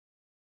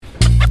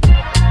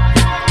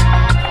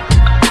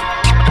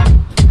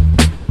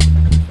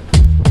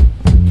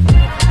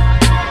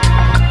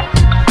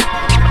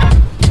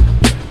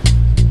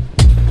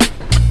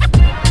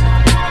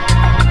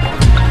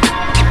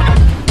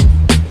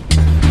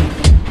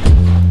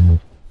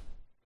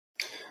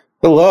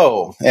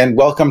Hello, and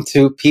welcome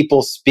to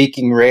People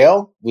Speaking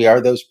Rail. We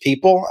are those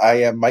people. I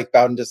am Mike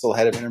Bowden-Dissel,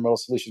 head of Intermodal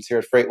Solutions here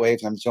at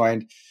FreightWaves, and I'm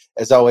joined,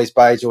 as always,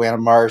 by Joanna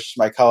Marsh,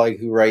 my colleague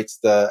who writes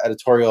the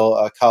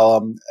editorial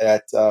column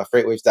at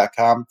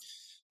FreightWaves.com.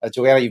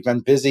 Joanna, you've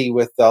been busy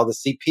with all the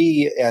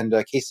CP and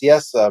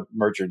KCS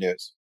merger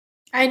news.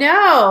 I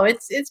know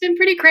it's been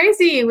pretty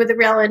crazy with the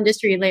rail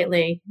industry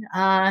lately. You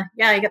got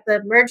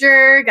the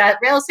merger, got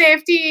rail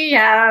safety, you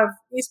have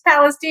East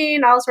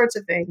Palestine, all sorts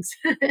of things.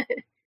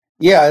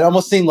 Yeah, it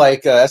almost seemed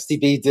like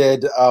STB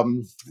did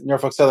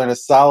Norfolk Southern a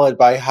solid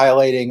by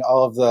highlighting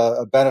all of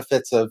the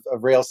benefits of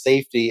rail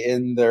safety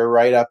in their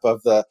write-up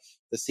of the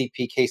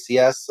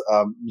CP-KCS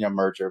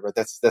merger. But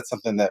that's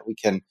something that we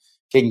can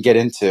get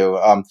into.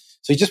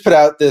 So you just put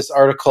out this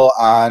article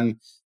on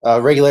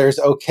regulators,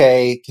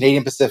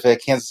 Canadian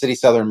Pacific, Kansas City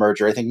Southern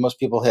merger. I think most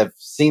people have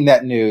seen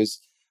that news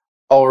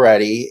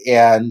already.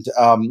 And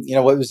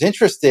what was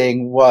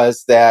interesting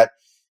was that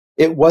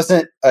it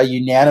wasn't a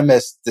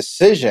unanimous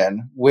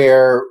decision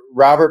where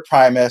Robert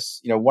Primus,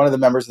 one of the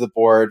members of the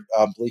board,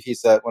 I believe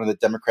he's one of the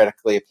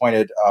democratically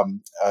appointed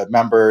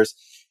members,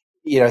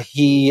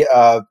 he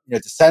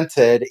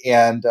dissented,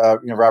 and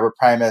Robert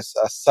Primus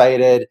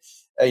cited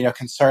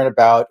concern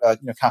about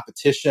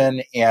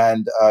competition,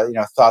 and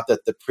thought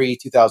that the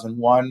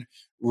pre-2001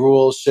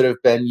 rules should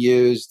have been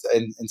used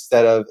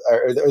instead of,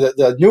 or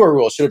the newer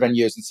rules should have been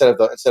used instead of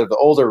the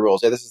older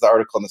rules. Yeah, this is the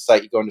article on the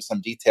site. You go into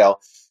some detail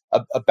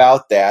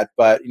about that,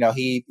 but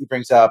he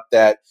brings up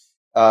that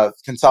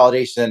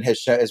consolidation has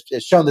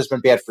shown this been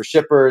bad for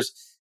shippers.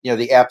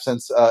 The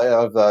absence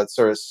of a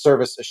sort of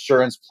service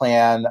assurance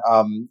plan,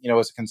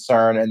 was a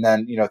concern, and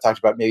then talked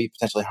about maybe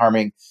potentially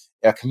harming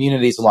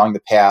communities along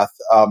the path.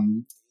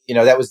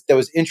 That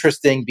was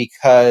interesting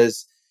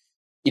because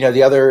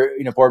the other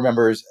board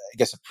members, I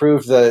guess,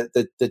 approved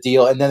the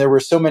deal, and then there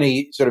were so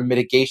many sort of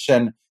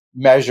mitigation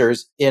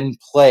measures in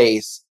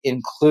place,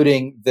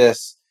 including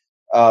this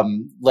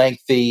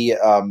lengthy,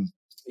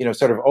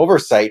 sort of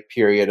oversight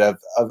period of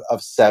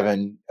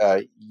 7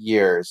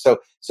 years. So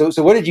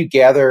what did you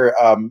gather,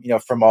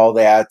 from all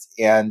that?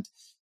 And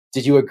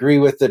did you agree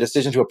with the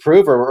decision to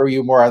approve, or were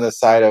you more on the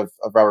side of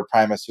Robert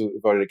Primus, who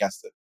voted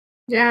against it?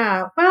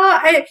 Yeah, well,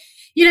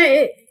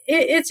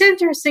 it's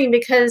interesting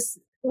because,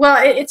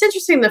 it's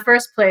interesting in the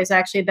first place,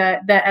 actually,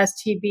 that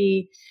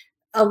STB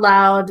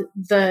allowed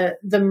the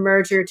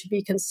merger to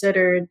be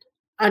considered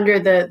under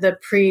the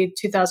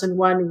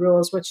pre-2001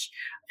 rules, which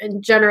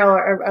in general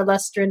are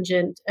less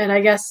stringent. And I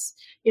guess,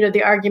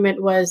 the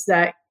argument was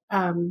that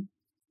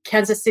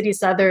Kansas City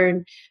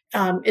Southern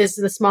is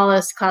the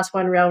smallest Class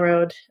 1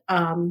 railroad,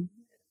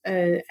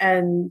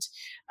 and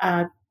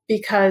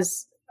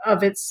because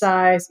of its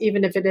size,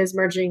 even if it is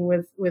merging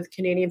with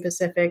Canadian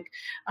Pacific,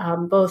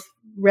 both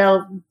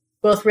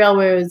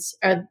railroads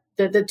are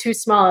the two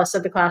smallest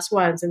of the Class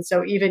 1s. And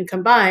so even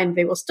combined,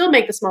 they will still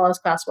make the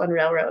smallest Class 1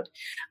 railroad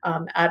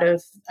out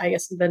of, I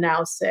guess, the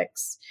now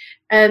 6.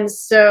 And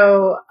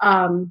so,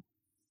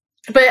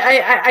 but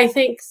I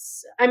think,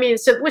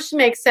 so which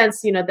makes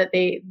sense, that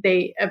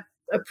they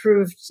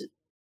approved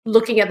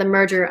looking at the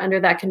merger under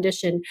that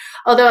condition.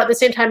 Although at the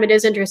same time, it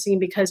is interesting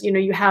because,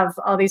 you have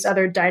all these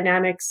other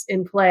dynamics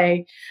in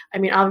play.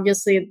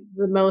 Obviously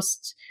the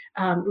most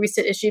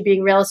recent issue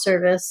being rail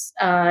service,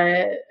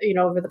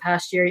 over the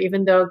past year,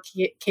 even though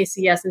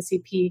KCS and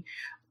CP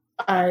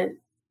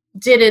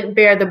didn't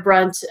bear the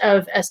brunt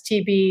of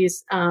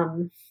STB's,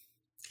 I'll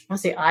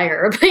say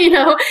ire,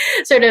 but,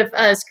 sort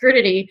of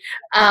scrutiny,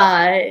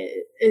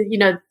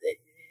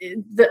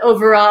 the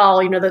overall,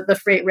 the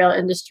freight rail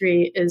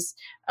industry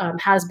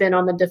has been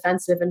on the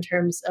defensive in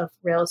terms of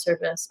rail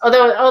service.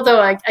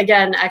 Although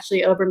again,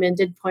 actually, Oberman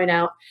did point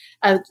out,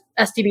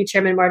 STB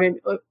Chairman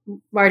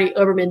Marty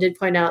Oberman did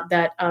point out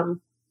that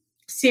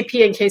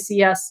CP and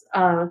KCS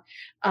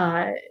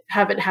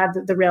haven't had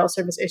the rail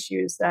service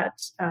issues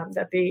that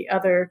the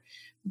other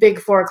big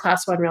 4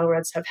 Class 1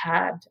 railroads have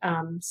had,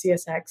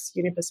 CSX,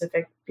 Union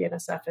Pacific,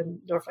 BNSF, and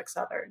Norfolk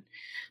Southern.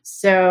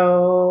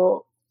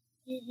 So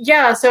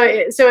yeah, so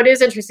it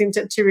is interesting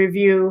to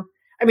review.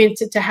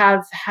 To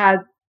have had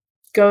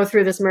go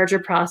through this merger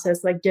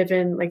process, like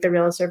given like the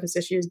rail service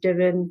issues,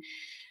 given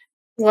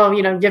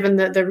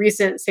the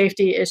recent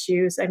safety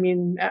issues.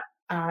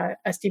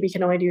 STB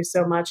can only do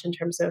so much in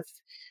terms of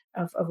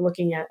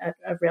looking at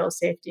rail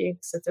safety,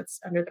 since it's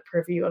under the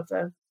purview of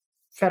the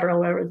Federal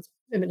Railroad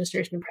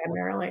Administration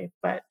primarily.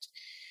 But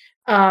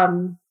I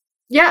don't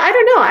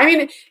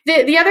know.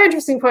 The other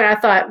interesting point I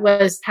thought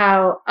was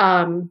how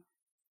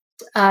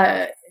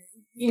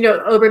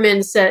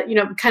Oberman said,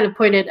 kind of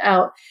pointed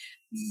out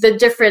the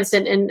difference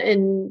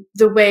in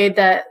the way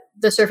that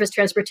the Surface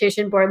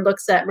Transportation Board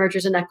looks at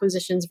mergers and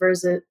acquisitions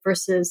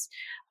versus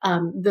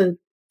the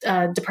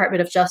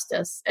Department of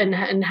Justice,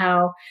 and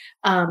how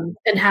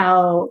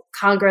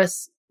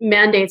Congress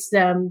mandates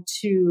them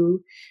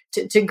to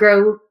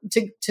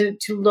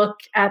look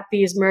at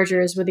these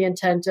mergers with the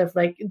intent of,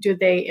 like, do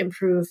they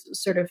improve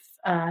sort of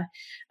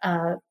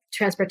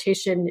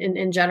transportation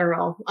in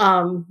general,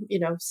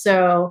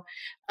 so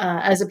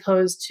as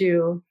opposed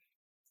to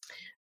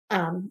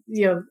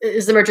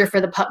is the merger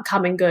for the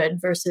common good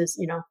versus,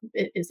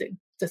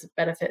 does it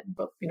benefit,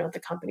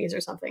 the companies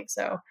or something?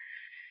 So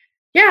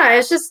yeah,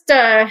 it's just,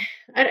 I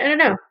don't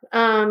know.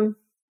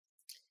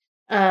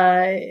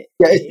 Yeah,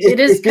 it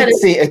is kind of,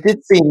 it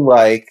did seem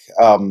like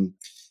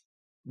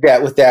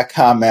that with that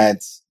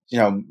comment,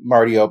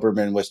 Marty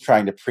Oberman was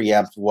trying to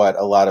preempt what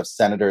a lot of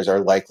senators are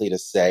likely to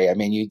say. I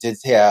mean, you did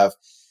have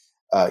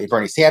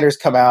Bernie Sanders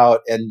come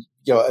out and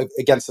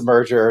against the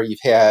merger. You've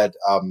had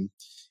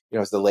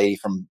it's the lady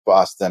from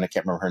Boston. I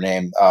can't remember her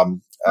name.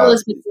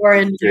 Elizabeth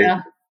Warren.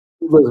 Yeah.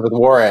 Elizabeth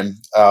Warren.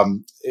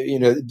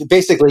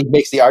 Basically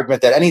makes the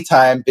argument that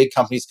anytime big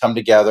companies come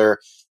together,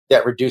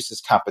 that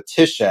reduces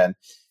competition.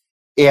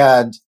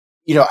 And,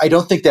 I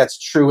don't think that's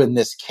true in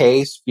this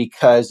case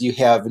because you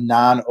have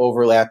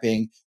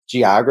non-overlapping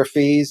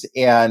geographies.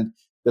 And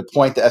the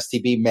point the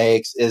STB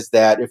makes is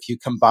that if you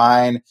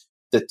combine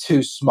the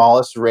two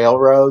smallest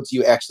railroads,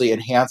 you actually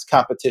enhance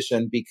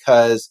competition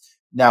because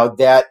now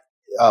that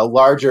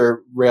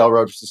larger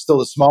railroad, which is still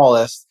the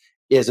smallest,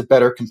 is a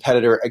better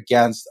competitor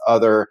against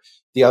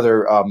the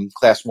other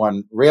class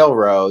one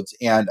railroads.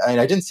 And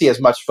I didn't see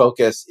as much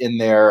focus in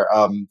there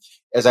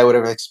as I would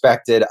have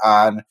expected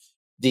on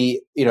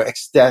the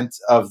extent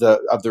of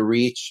the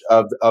reach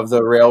of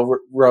the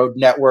railroad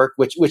network,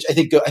 which I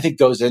think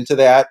goes into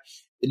that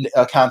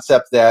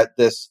concept that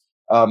this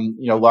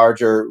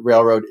larger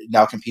railroad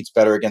now competes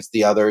better against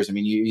the others. I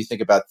mean, you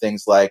think about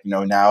things like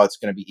now it's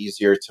going to be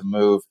easier to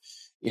move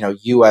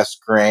U.S.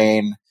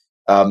 grain,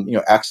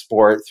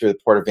 export through the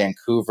port of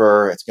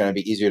Vancouver. It's going to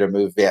be easier to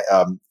move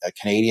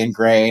Canadian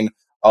grain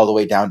all the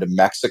way down to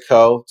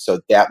Mexico. So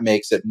that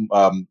makes it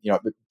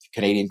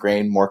Canadian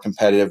grain more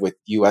competitive with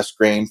U.S.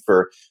 grain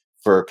for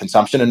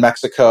consumption in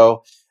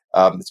Mexico.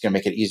 It's going to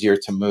make it easier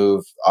to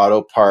move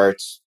auto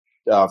parts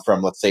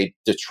from, let's say,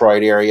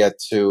 Detroit area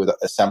to the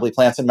assembly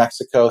plants in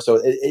Mexico. So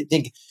I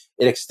think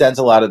it extends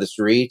a lot of this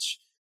reach,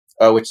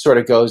 which sort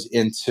of goes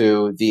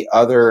into the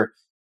other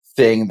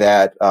thing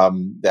that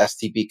the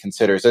STB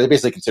considers. So they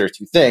basically consider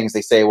two things.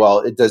 They say,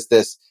 well, does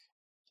this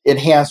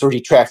enhance or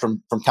detract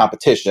from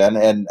competition?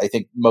 And I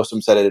think most of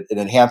them said it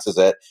enhances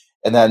it.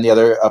 And then the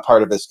other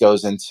part of this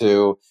goes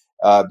into,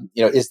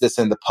 is this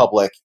in the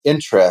public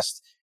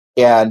interest?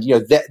 And,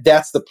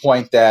 that's the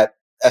point that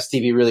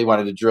STB really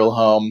wanted to drill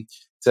home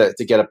to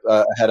get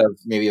ahead of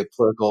maybe a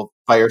political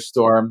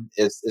firestorm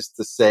is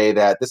to say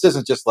that this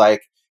isn't just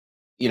like,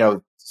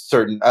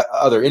 certain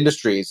other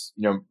industries,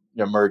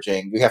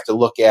 merging. We have to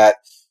look at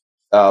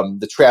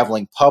the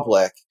traveling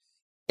public.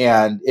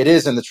 And it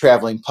is in the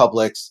traveling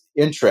public's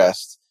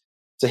interest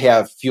to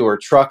have fewer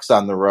trucks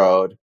on the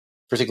road,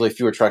 particularly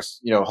fewer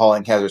trucks,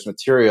 hauling hazardous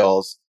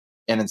materials,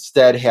 and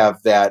instead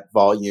have that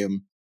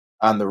volume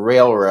on the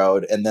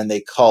railroad. And then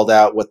they called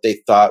out what they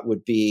thought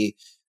would be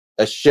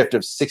a shift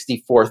of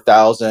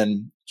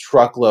 64,000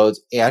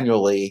 truckloads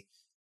annually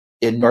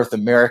in North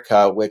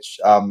America, which,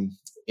 I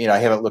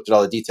haven't looked at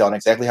all the detail on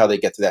exactly how they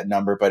get to that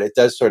number, but it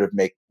does sort of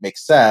make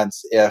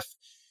sense if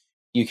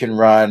you can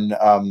run,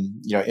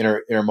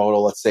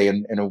 intermodal, let's say,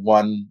 in a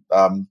one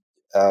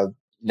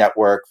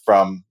network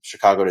from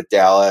Chicago to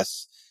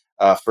Dallas,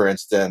 for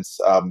instance.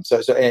 And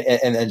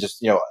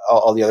just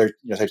all the other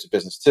types of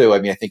business too. I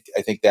mean,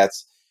 I think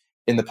that's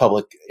in the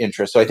public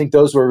interest. So I think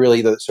those were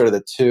really the sort of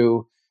the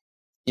two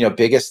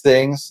biggest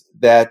things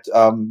that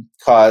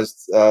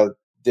caused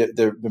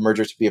the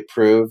merger to be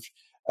approved.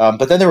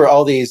 But then there were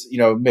all these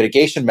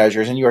mitigation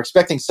measures, and you were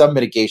expecting some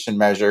mitigation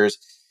measures.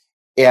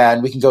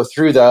 And we can go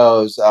through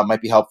those.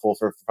 Might be helpful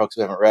for folks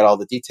who haven't read all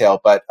the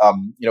detail. But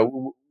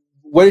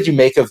what did you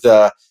make of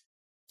the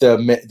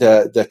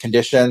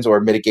conditions or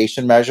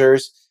mitigation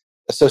measures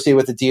associated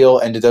with the deal?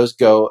 And did those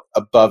go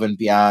above and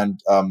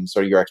beyond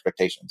sort of your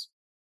expectations?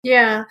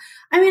 Yeah,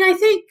 I mean, I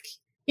think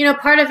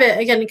part of it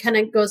again kind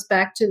of goes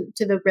back to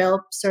the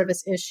rail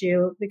service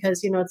issue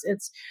because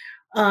it's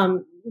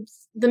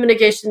the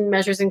mitigation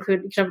measures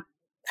include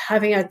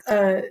having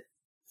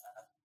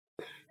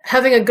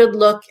having a good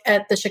look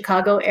at the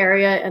Chicago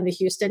area and the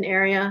Houston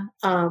area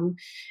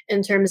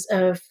in terms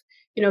of,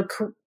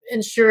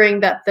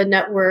 ensuring that the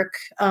network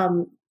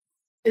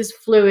is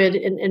fluid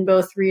in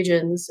both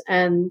regions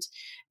and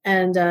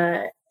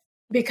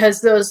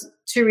because those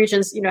two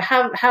regions,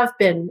 have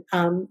been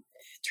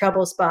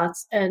trouble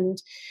spots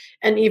and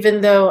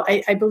even though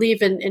I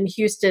believe in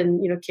Houston,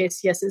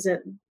 KCS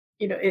isn't,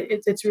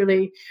 it's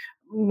really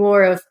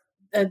more of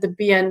the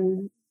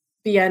BN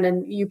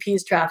and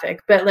UP's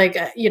traffic, but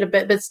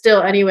but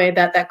still anyway,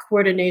 that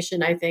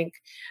coordination, I think,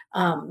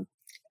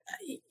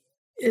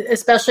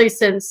 especially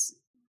since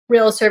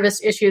rail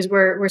service issues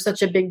were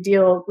such a big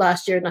deal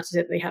last year, not to say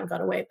that they haven't gone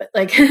away, but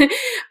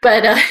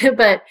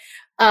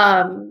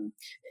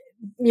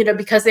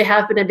because they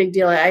have been a big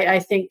deal, I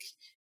think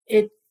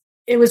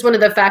it was one of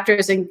the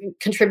factors in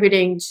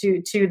contributing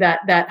to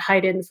that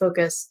heightened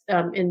focus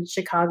in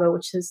Chicago,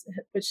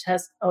 which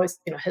has always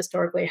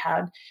historically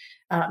had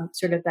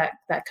sort of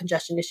that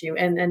congestion issue,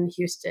 and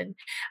Houston,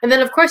 and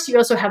then of course you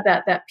also have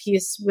that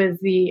piece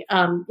with the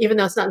even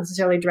though it's not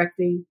necessarily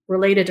directly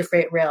related to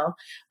freight rail,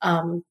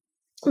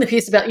 the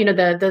piece about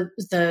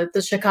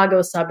the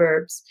Chicago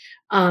suburbs.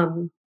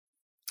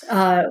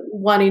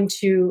 Wanting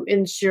to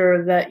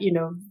ensure that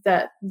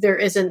that there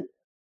isn't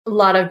a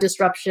lot of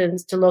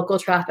disruptions to local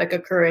traffic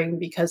occurring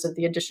because of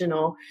the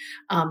additional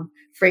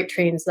freight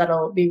trains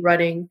that'll be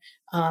running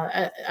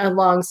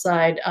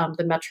alongside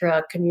the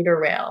Metra commuter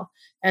rail.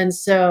 And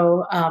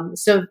so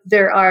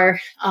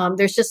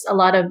there's just a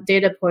lot of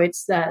data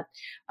points that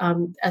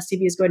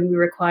STB is going to be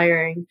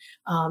requiring,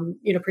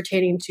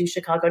 pertaining to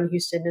Chicago and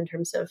Houston in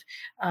terms of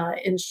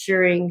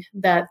ensuring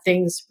that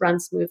things run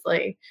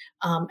smoothly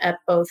at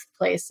both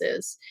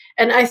places.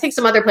 And I think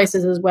some other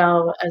places as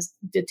well, as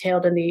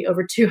detailed in the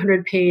over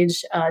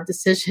 200-page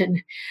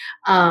decision.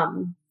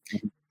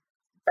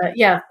 But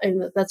yeah,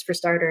 and that's for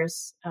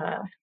starters.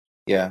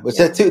 Which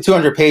at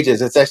 200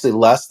 pages, it's actually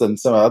less than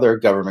some other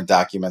government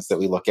documents that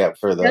we look at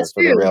for That's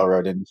the true.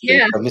 railroad industry.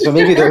 Yeah. So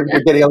maybe they're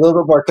getting a little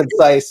bit more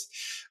concise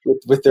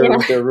with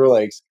their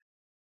rulings.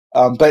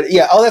 But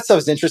yeah, all that stuff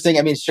is interesting.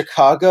 I mean,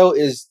 Chicago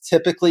is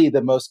typically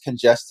the most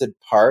congested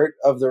part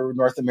of the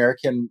North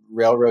American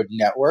railroad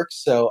network,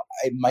 so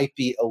it might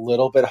be a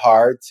little bit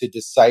hard to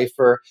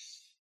decipher,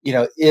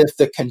 if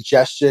the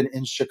congestion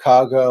in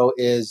Chicago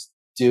is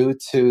due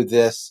to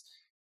this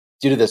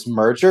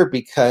merger,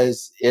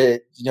 because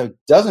it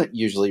doesn't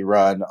usually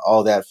run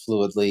all that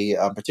fluidly,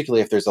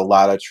 particularly if there's a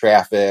lot of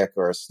traffic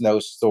or a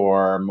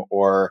snowstorm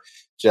or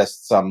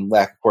just some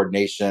lack of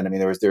coordination. I mean,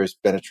 there's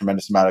been a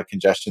tremendous amount of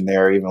congestion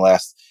there, even the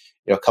last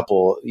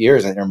couple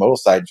years on the intermodal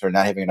side, for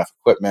not having enough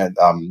equipment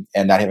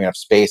and not having enough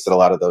space at a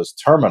lot of those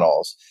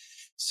terminals.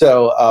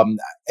 So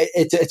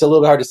it's a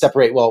little bit hard to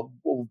separate. Well,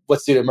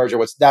 what's due to the merger,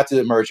 what's not due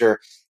to the merger.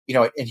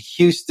 In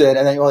Houston,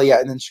 and then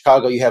and then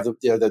Chicago, you have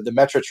the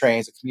Metro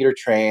trains, the commuter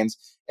trains,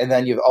 and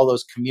then you have all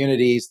those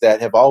communities that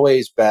have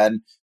always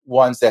been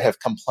ones that have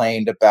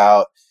complained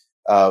about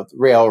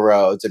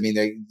railroads. I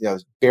mean,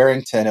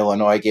 Barrington,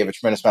 Illinois, gave a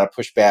tremendous amount of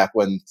pushback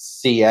when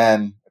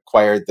CN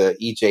acquired the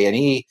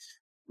EJ&E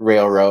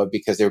Railroad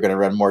because they were going to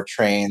run more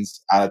trains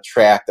on a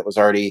track that was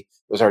already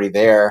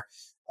there.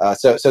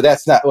 So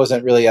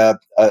wasn't really a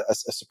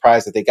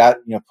surprise that they got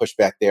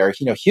pushback there.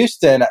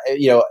 Houston,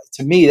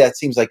 to me that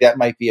seems like that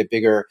might be have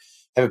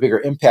a bigger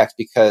impact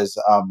because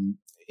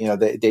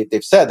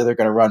they've said that they're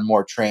going to run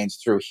more trains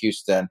through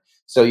Houston,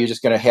 so you're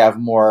just going to have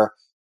more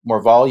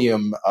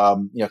volume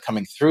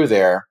coming through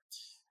there.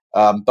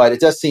 But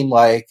it does seem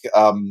like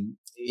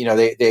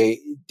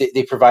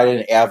they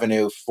provided an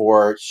avenue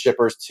for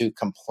shippers to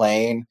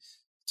complain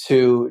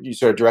to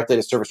sort of directly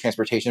to Surface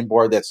Transportation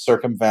Board that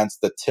circumvents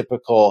the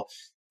typical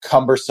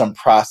cumbersome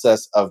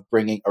process of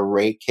bringing a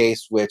rate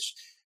case, which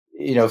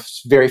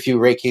very few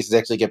rate cases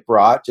actually get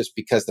brought just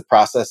because the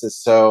process is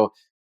so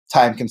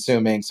time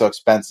consuming, so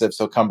expensive,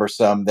 so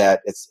cumbersome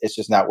that it's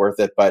just not worth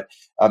it. But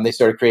they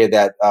sort of created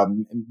that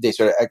they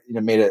sort of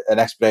made an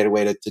expedited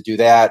way to do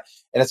that,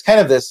 and it's kind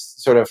of this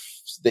sort of,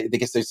 I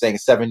guess they're saying, a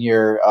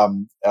 7-year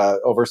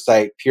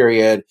oversight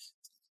period.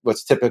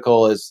 What's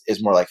typical is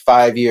more like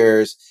 5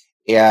 years,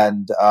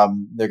 and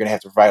they're going to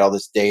have to provide all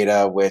this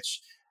data, which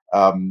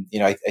I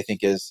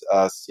think is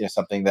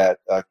something that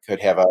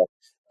could have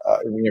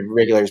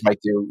regulators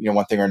might do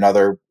one thing or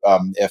another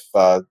if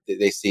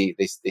they see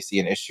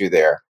an issue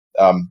there.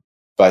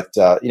 But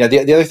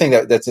the other thing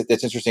that's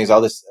interesting is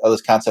all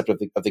this concept of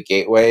the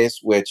gateways,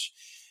 which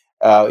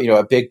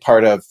a big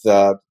part of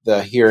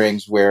the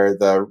hearings where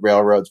the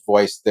railroads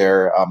voiced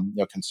their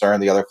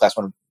concern, the other Class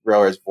 1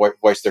 railroads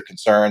voiced their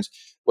concerns,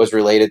 was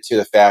related to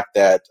the fact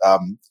that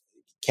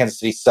Kansas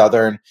City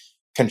Southern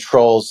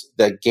controls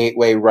the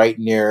gateway right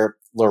near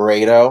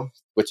Laredo,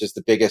 which is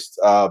the biggest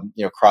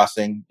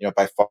crossing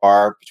by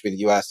far between the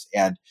U.S.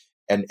 and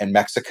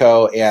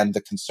Mexico. And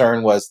the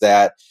concern was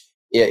that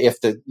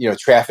if the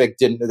traffic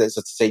didn't,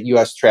 let's say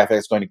U.S. traffic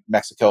is going to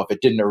Mexico, if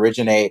it didn't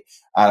originate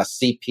on a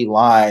CP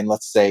line,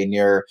 let's say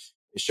near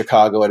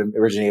Chicago, it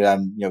originated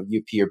on UP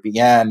or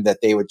BN, that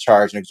they would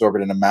charge an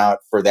exorbitant amount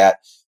for that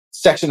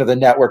section of the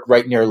network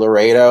right near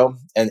Laredo,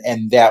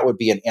 and that would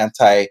be an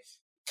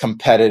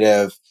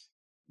anti-competitive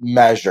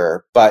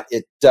measure. But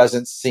it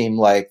doesn't seem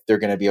like they're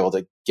going to be able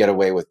to get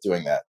away with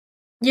doing that.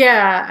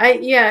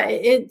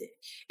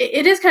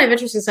 It is kind of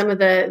interesting, some of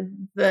the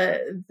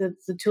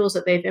tools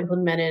that they've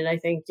implemented. I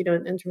think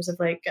in terms of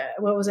like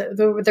what was it?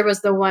 There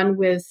was the one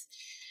with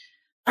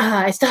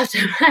I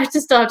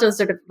just stopped to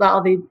sort of let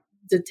all the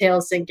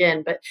details sink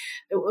in. But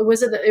it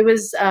was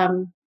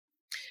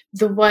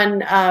the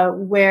one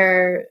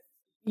where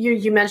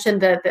you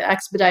mentioned the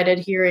expedited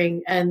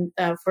hearing and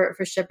for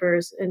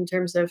shippers in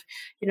terms of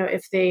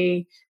if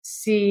they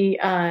see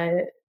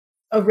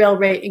a rail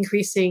rate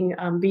increasing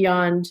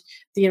beyond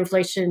the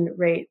inflation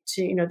rate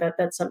to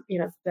that's some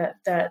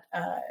that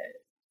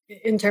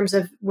in terms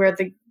of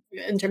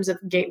in terms of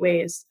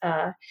gateways,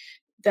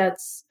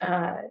 that's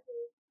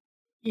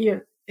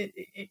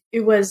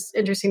it was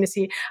interesting to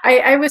see.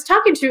 I was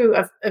talking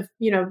to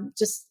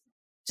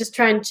just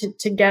trying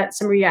to get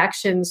some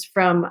reactions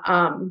from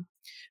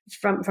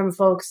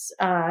folks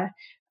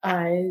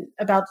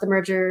about the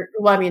merger.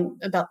 Well, I mean,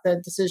 about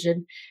the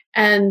decision,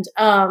 and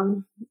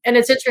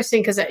it's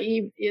interesting because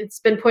it's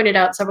been pointed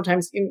out several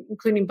times,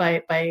 including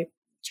by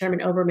Chairman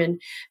Oberman,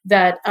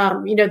 that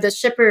the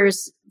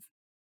shippers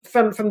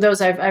from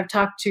those I've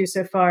talked to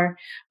so far,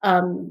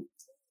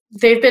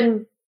 they've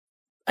been,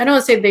 I don't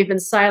want to say they've been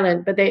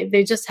silent, but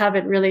they just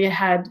haven't really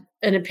had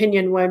an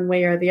opinion one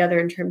way or the other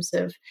in terms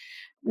of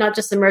not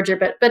just the merger,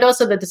 but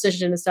also the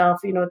decision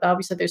itself.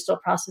 Obviously they're still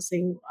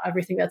processing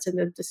everything that's in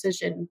the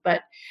decision,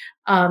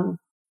 um,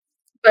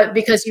 but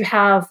because you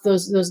have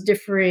those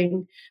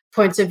differing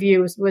points of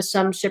view with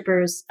some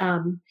shippers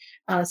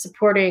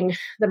supporting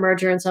the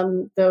merger and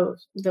some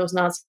those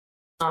not.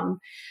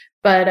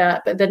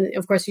 But then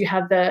of course you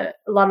have a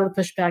lot of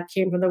the pushback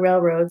came from the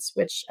railroads,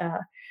 which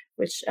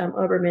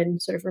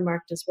Oberman sort of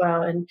remarked as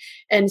well,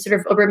 and sort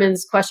of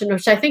Oberman's question,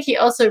 which I think he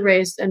also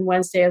raised on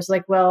Wednesday. I was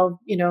like, well,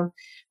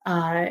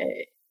 are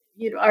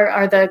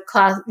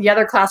the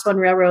other class one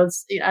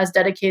railroads as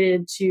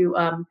dedicated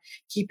to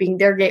keeping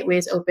their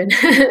gateways open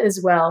as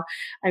well?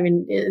 I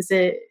mean,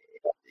 do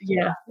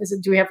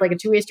we have like a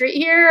two-way street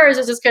here, or is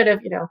it just kind of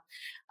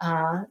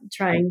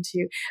trying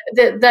to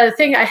the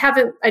thing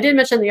I didn't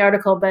mention in the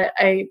article, but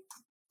I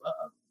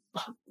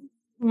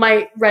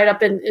might write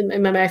up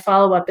in my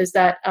follow-up is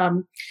that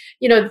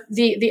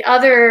the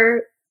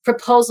other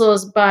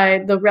proposals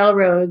by the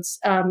railroads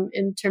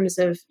in terms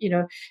of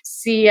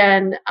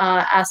CN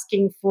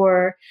asking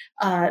for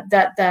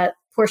that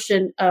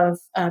portion of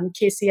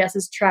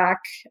KCS's track,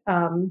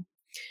 and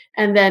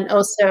then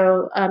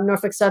also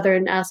Norfolk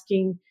Southern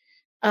asking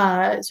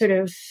sort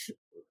of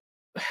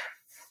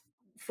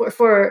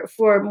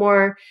for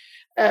more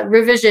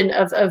revision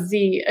of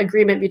the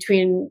agreement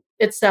between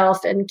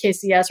itself and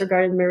KCS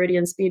regarding the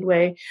Meridian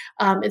Speedway.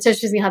 It's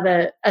interesting how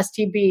the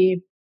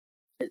STB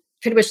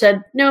pretty much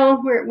said, no,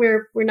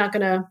 we're not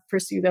going to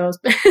pursue those.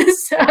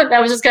 So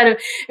that was just kind of,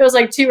 it was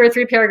like 2 or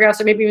 3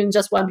 paragraphs, or maybe even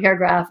just 1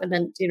 paragraph, and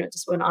then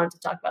just went on to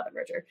talk about the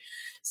merger.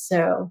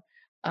 So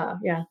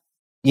yeah.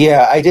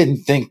 Yeah, I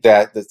didn't think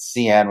that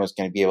CN was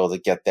going to be able to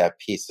get that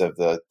piece of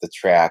the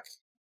track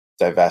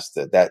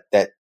divested. That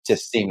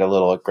just seemed a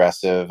little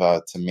aggressive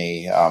to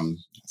me.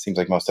 It seems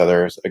like most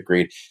others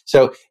agreed.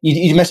 So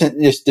you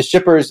mentioned the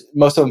shippers,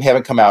 most of them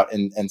haven't come out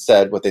and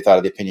said what they thought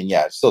of the opinion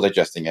yet. Still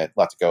digesting it.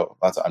 Lots to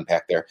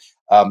unpack there.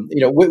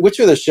 Which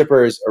of the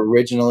shippers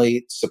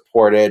originally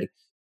supported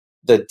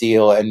the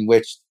deal and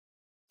which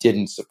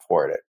didn't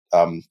support it?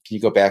 Can you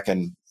go back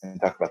and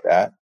talk about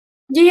that?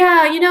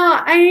 Yeah,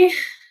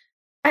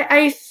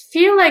 I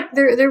feel like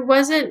there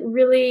wasn't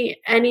really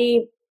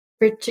any,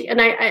 and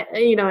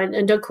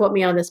and don't quote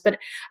me on this, but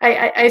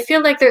I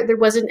feel like there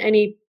wasn't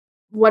any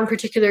one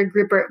particular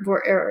group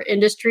or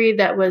industry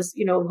that was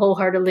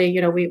wholeheartedly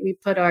we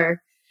put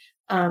our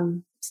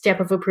stamp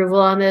of approval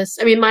on this.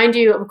 I mean, mind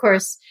you, of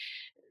course,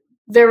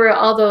 there were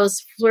all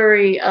those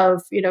flurry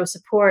of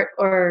support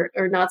or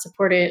not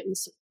supported,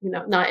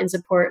 not in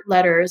support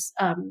letters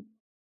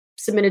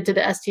submitted to the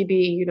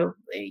STB,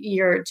 a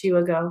year or 2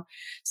 ago.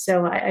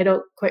 So I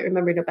don't quite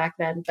remember back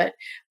then, but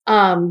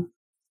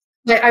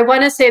I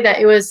want to say that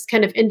it was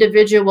kind of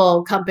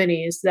individual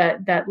companies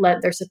that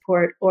lent their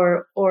support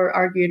or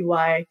argued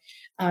why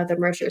the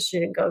merger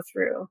shouldn't go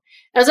through.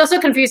 It was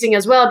also confusing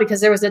as well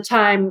because there was a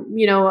time,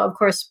 of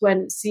course,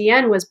 when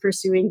CN was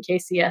pursuing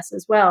KCS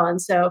as well,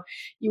 and so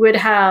you would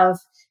have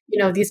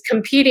these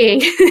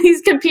competing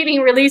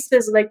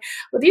releases, like,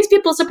 well, these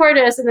people support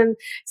us, and then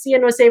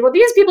CN would say, well,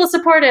 these people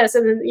support us,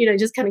 and then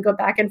just kind of go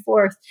back and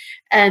forth,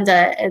 and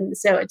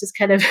so it just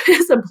kind of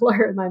is a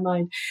blur in my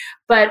mind.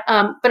 But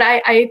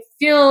I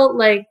feel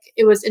like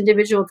it was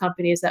individual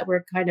companies that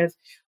were kind of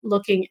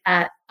looking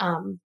at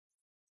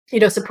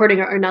supporting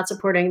or not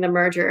supporting the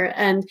merger,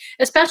 and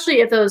especially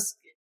if those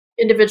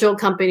individual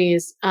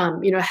companies,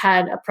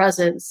 had a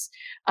presence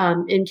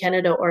in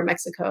Canada or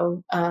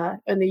Mexico,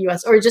 in the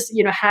U.S., or just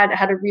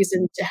had a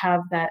reason to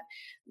have that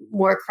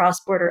more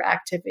cross-border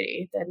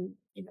activity than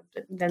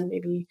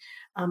maybe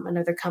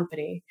another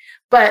company.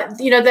 But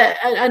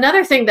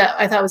another thing that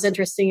I thought was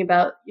interesting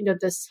about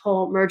this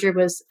whole merger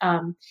was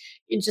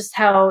just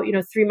how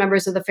 3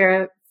 members of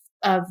the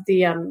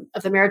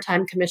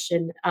Maritime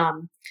Commission,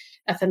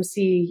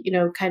 FMC,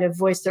 kind of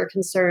voiced their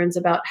concerns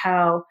about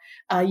how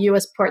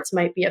U.S. ports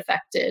might be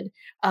affected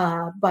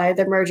by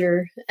the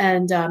merger,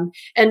 and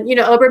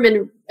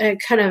Oberman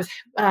kind of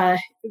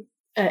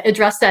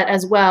addressed that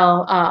as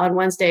well on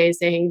Wednesday,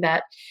 saying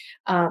that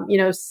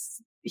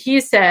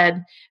he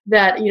said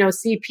that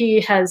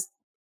CP has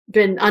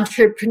been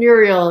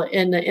entrepreneurial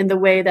in the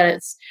way that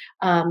it's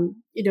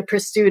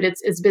pursued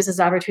its business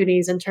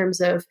opportunities in terms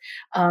of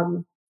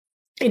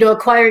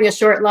acquiring a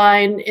short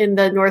line in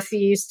the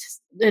Northeast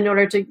in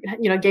order to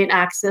gain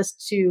access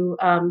to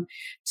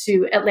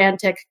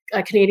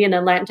Canadian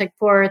Atlantic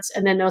ports,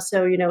 and then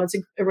also its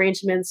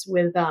arrangements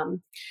with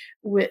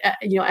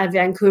at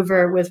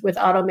Vancouver with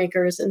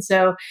automakers, and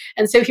so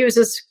he was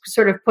just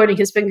sort of pointing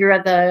his finger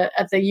at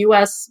the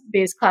U.S.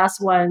 based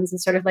class ones and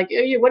sort of like,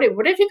 what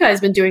have you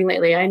guys been doing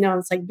lately? I know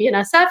it's like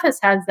BNSF has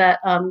had that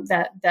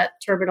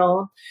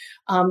terminal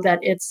that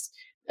it's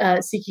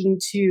seeking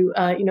to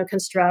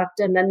construct,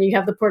 and then you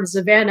have the Port of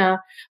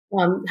Savannah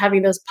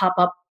having those pop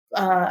up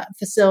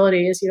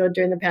facilities,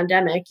 during the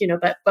pandemic,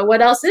 but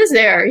what else is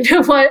there?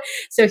 What?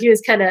 So he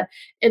was kind of,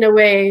 in a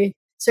way,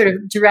 sort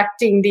of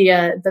directing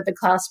the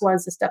class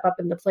ones to step up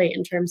in the plate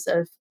in terms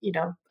of,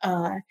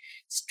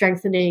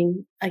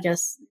 strengthening, I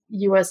guess,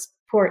 U.S.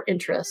 port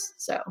interests.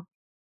 So.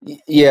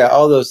 Yeah,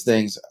 all those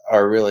things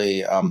are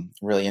really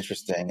really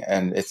interesting,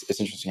 and it's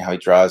interesting how he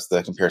draws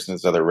the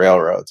comparisons to other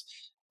railroads.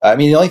 I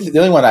mean, the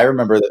only one I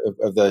remember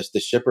of the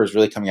shippers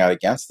really coming out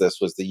against this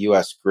was the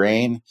U.S.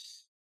 grain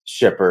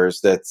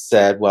shippers that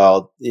said,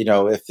 well,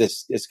 if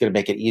this is going to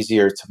make it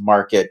easier to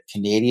market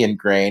Canadian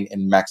grain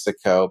in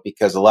Mexico,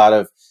 because a lot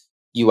of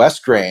U.S.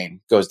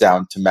 grain goes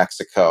down to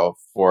Mexico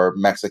for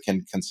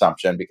Mexican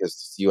consumption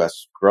because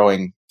U.S.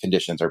 growing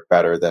conditions are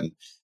better than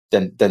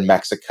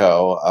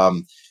Mexico.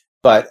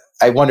 But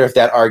I wonder if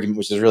that argument,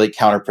 which is really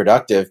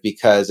counterproductive,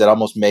 because it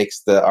almost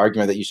makes the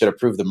argument that you should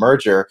approve the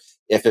merger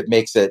if it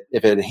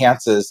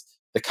enhances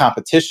the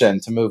competition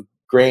to move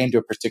grain to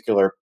a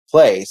particular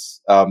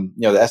place. The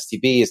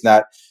STB is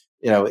not,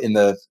 in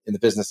the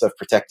business of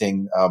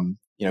protecting,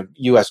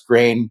 U.S.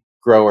 grain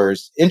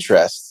growers'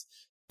 interests.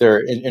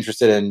 They're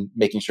interested in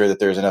making sure that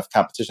there's enough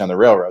competition on the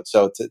railroad.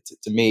 So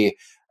to me,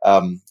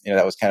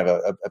 that was kind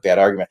of a bad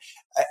argument.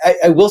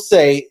 I will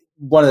say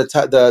one of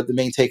the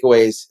main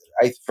takeaways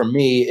for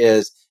me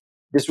is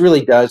this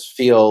really does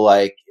feel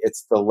like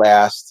it's the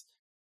last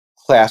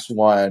Class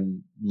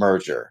 1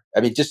 merger.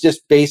 I mean,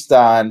 just based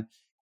on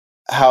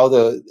how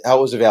it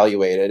was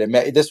evaluated, and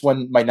this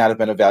one might not have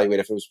been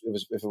evaluated if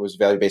it was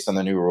evaluated based on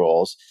the new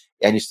rules,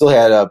 and you still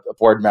had a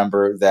board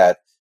member that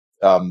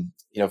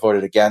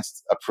voted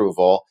against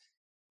approval,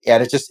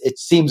 and it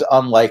seems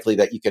unlikely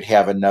that you could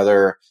have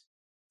another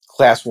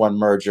Class 1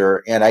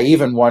 merger. And I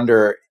even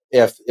wonder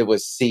if it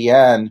was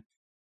CN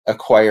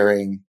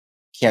acquiring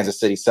Kansas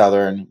City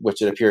Southern,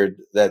 which it appeared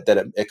that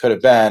it could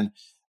have been,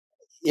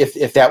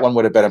 if that one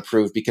would have been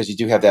approved, because you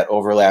do have that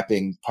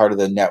overlapping part of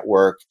the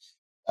network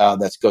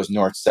that goes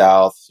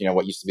north-south,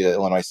 what used to be the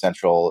Illinois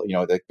Central,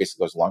 that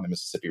basically goes along the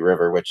Mississippi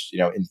River, which,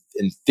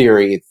 in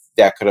theory,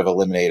 that could have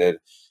eliminated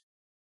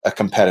a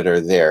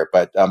competitor there.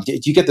 But do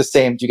you get the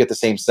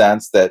same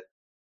sense that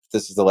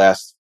this is the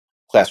last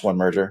Class 1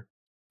 merger?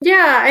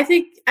 Yeah, I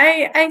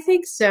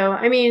think so.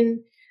 I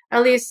mean,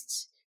 at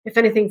least, if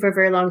anything, for a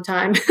very long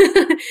time.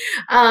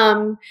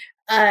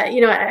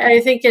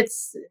 I think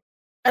it's,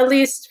 at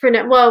least for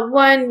now. Well,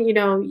 one,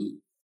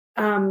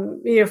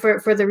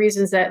 for the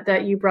reasons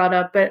that you brought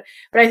up, but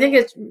I think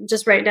it's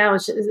just right now.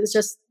 It's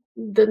just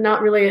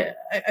not really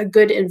a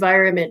good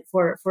environment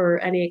for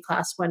any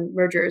Class 1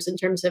 mergers in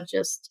terms of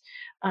just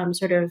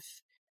sort of,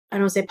 I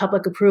don't want to say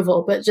public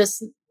approval, but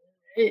just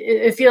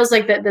it feels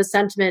like that the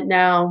sentiment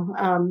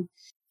now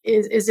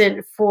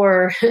isn't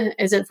for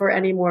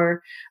any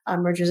more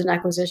mergers and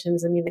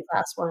acquisitions. I mean, the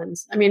Class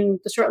 1s. I mean,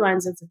 the short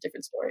lines, it's a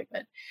different story,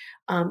 but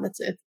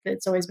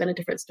it's always been a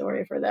different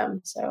story for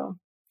them. So,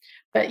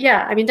 but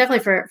yeah, I mean,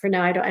 definitely for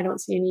now, I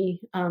don't see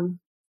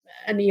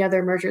any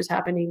other mergers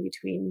happening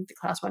between the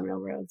Class 1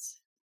 railroads.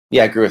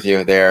 Yeah, I agree with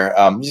you there.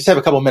 We just have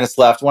a couple minutes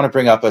left. I want to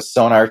bring up a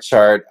sonar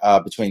chart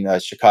between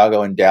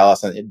Chicago and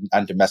Dallas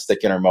on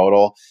domestic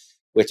intermodal,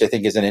 which I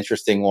think is an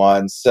interesting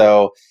one.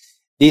 So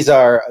these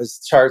are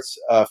charts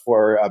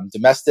for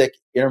domestic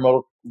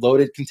intermodal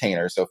loaded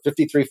containers. So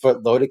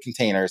 53-foot loaded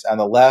containers. On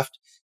the left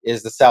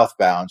is the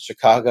southbound,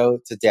 Chicago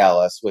to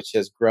Dallas, which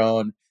has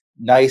grown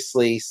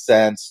nicely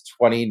since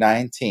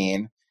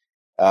 2019.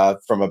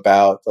 From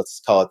about,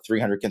 let's call it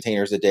 300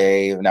 containers a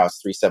day. Now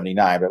it's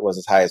 379, but it was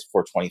as high as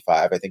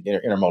 425. I think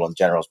intermodal in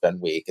general has been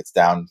weak. It's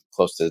down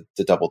close to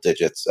double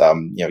digits,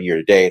 year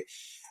to date.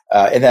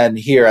 And then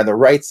here on the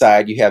right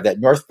side, you have that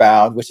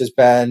northbound, which has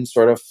been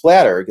sort of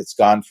flatter. It's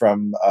gone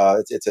from,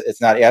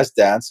 it's not as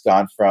dense,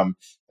 gone from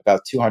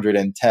about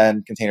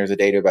 210 containers a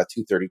day to about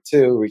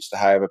 232, reached a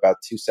high of about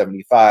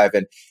 275.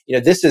 And,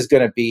 this is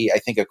going to be, I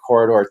think, a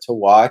corridor to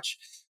watch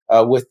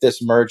with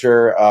this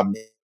merger.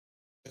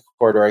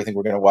 Corridor, I think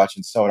we're going to watch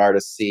in sonar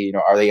to see,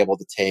 are they able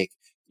to take,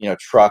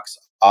 trucks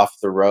off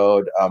the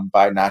road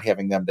by not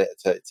having them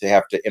to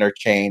have to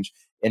interchange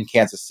in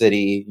Kansas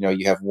City.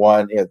 You have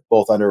one,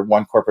 both under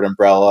one corporate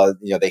umbrella.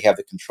 They have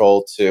the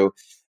control to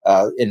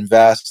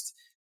invest,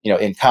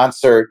 in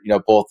concert,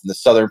 both in the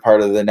southern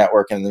part of the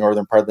network and the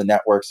northern part of the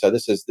network. So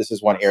this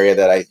is one area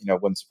that I,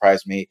 wouldn't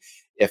surprise me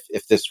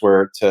if this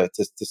were to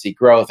see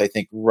growth. I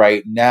think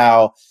right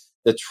now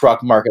the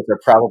truck markets are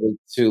probably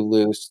too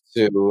loose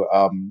to,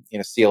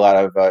 see a lot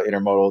of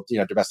intermodal,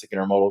 domestic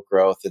intermodal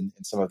growth in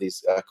some of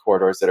these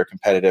corridors that are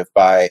competitive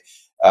by,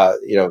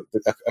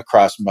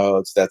 across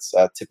modes. That's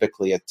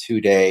typically a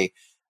 2-day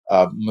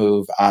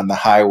move on the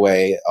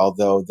highway,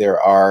 although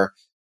there are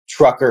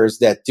truckers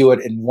that do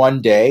it in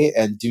 1 day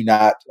and do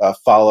not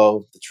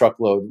follow the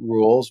truckload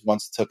rules.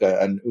 Once took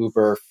an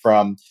Uber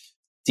from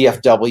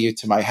DFW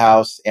to my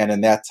house, and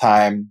in that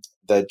time,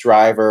 the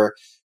driver,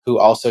 who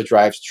also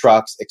drives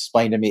trucks,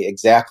 explained to me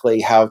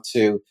exactly how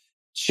to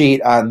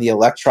sheet on the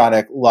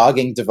electronic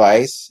logging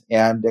device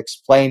and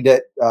explained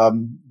it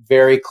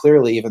very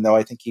clearly, even though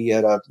I think he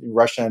had a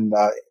Russian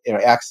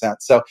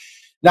accent. So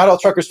not all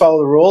truckers follow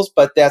the rules,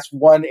 but that's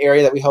one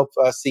area that we hope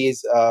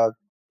sees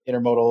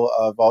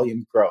intermodal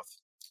volume growth.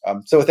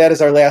 So with that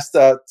as our last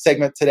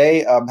segment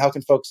today, how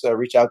can folks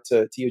reach out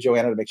to you,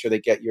 Joanna, to make sure they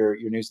get your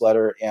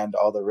newsletter and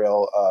all the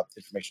rail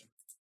information?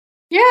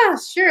 Yeah,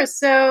 sure.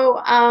 So,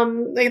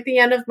 at the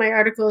end of my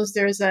articles,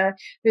 there's a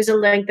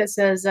link that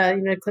says,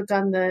 click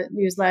on the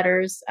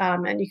newsletters,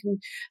 and you can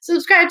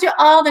subscribe to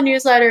all the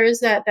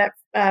newsletters that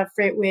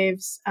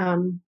FreightWaves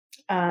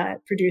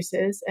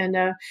produces. And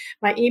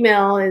my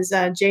email is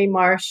jmarsh,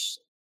 marsh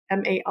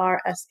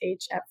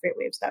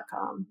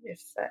 @freightwaves.com. If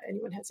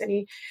anyone has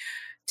any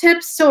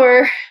tips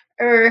or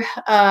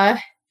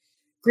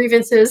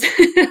grievances,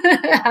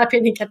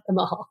 happy to get them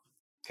all.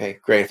 Okay,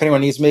 great. If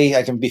anyone needs me,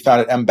 I can be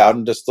found at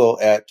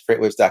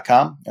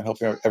mbowdendistel@freightwaves.com, and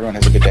hope everyone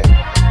has a good day.